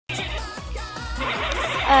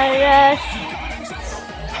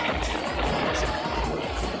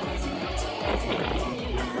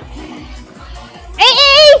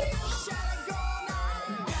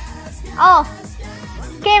Oh,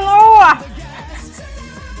 game over.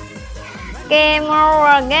 Game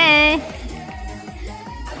over again.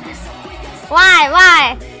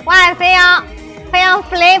 Why? Fail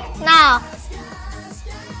flip now.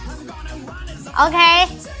 Okay.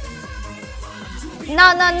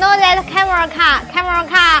 No, that camera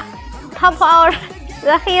car top of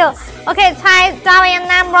the hill. Okay, try Zawian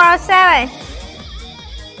number 7.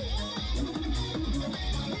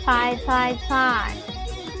 Try.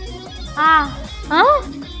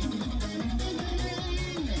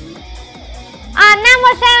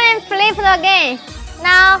 Number 7 flipped again.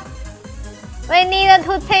 Now we need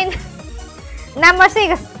to change number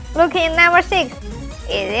 6. Look in number 6. Is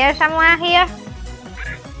there someone here?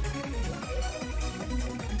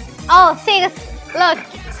 Oh, 6. Look.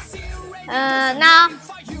 Now.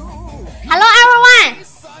 Hello everyone.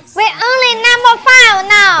 We only number 5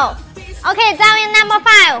 now. Okay, Zawian number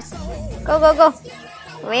 5. Go.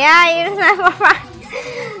 Where is number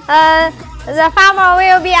 5? The farmer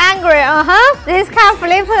will be angry. This car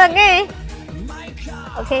flipped again.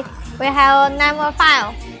 Okay, we have number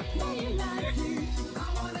 5.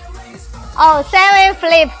 Oh, 7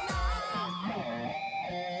 flip.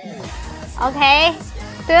 Okay.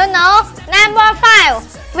 Do you know number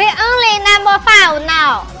 5? We only number 5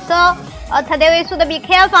 now. So today we should be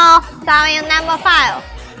careful. Zawian number 5.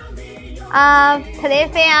 Today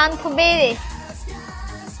we are too busy.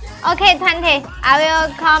 Okay, 20. I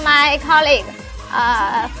will call my colleague.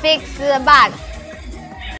 Fix the bug.